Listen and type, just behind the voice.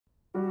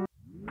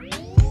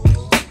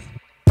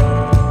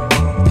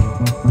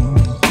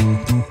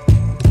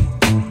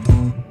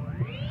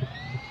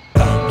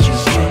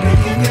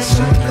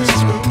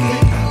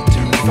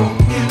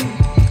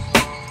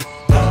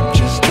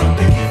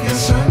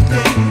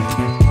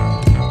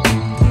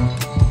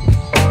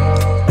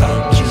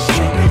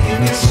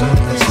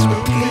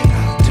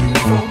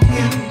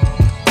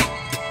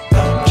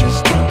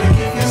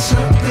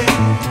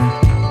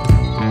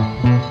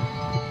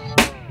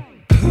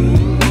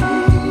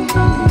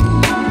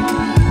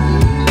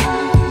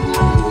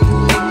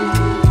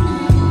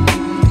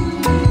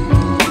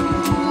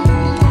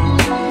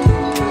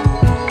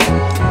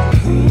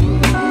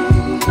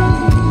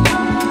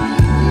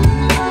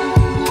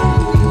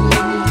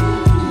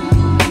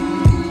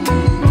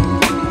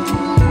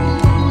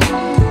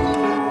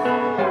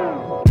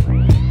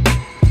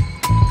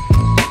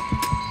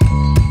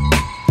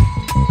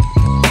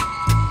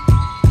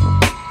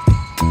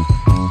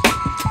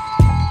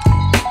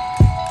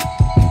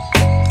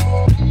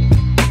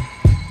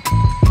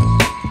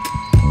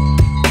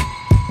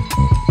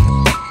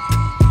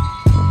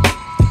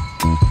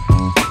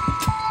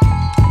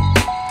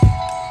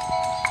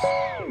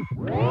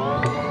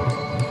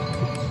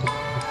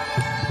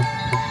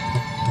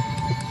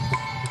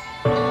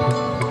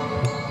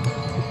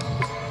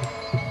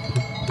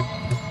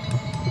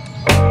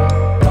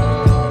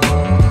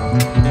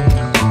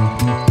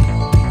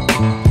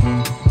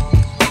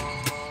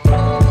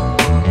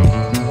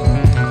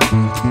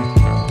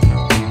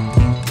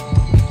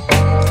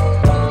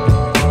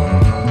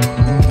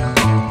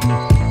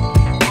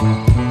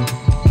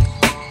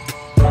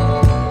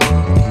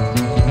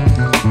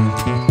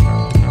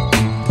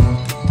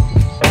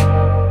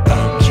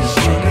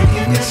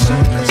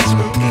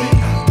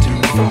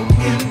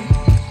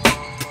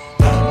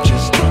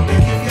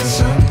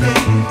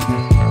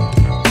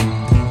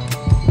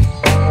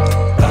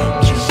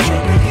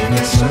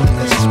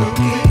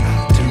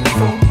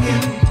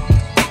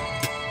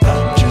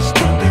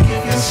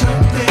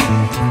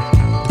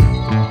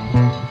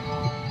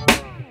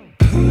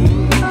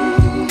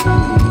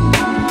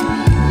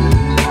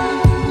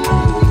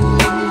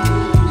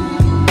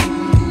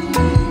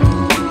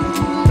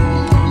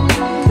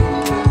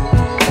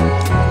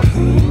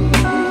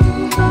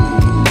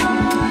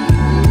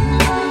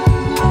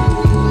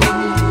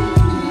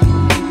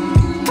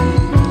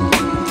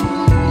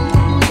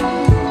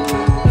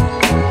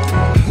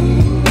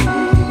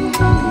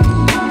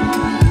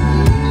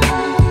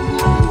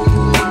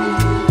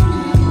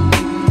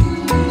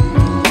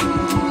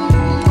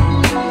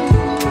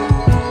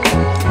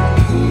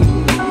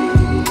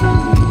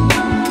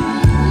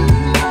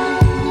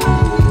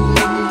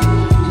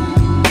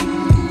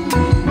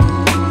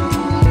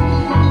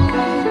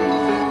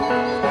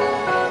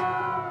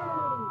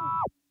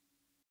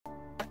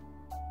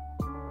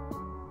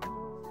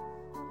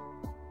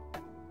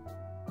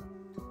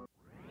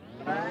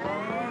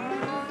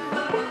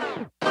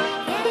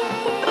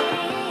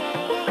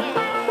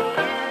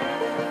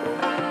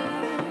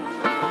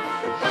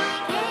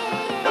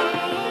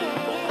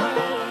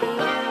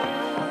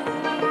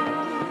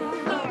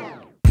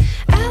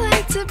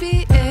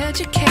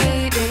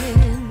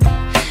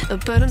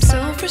but I'm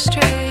so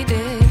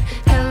frustrated.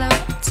 Hello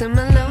to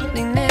my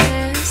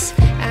loneliness.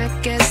 I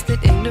guess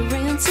that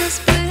ignorance is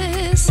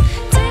bliss.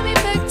 Take me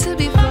back to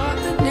before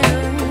the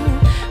noon.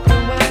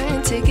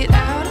 Rewind, take it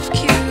out of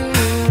cue.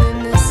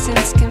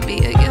 Innocence can be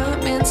a young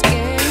man's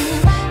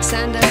game.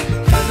 Signed up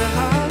for the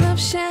hall of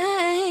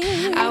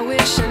shame. I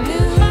wish I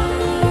knew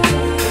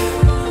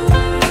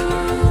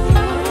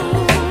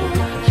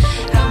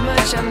how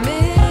much I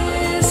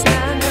miss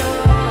not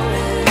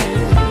knowing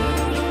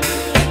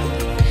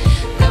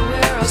that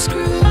we're all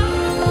screwed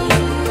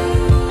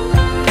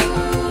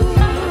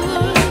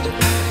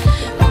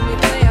when we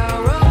play our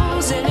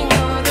roles and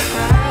ignore the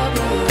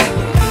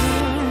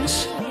problems.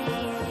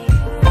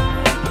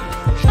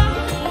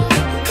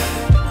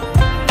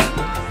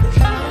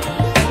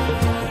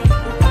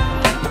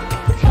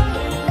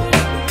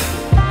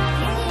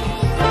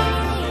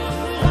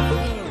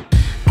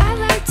 I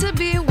like to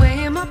be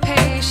away in my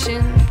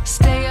patience.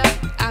 Stay up,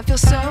 I feel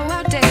so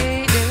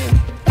outdated.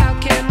 How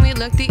can we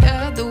look the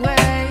other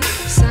way?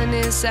 Sun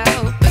is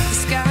out, but the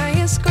sky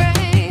is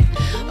gray.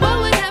 What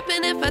would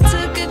happen if I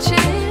took a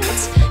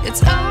chance?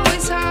 It's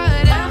always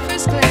hard at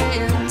first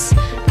glance.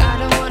 I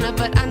don't wanna,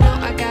 but I know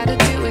I gotta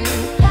do it.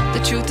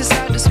 The truth is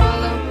hard to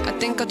swallow, I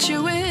think I'll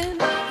chew it.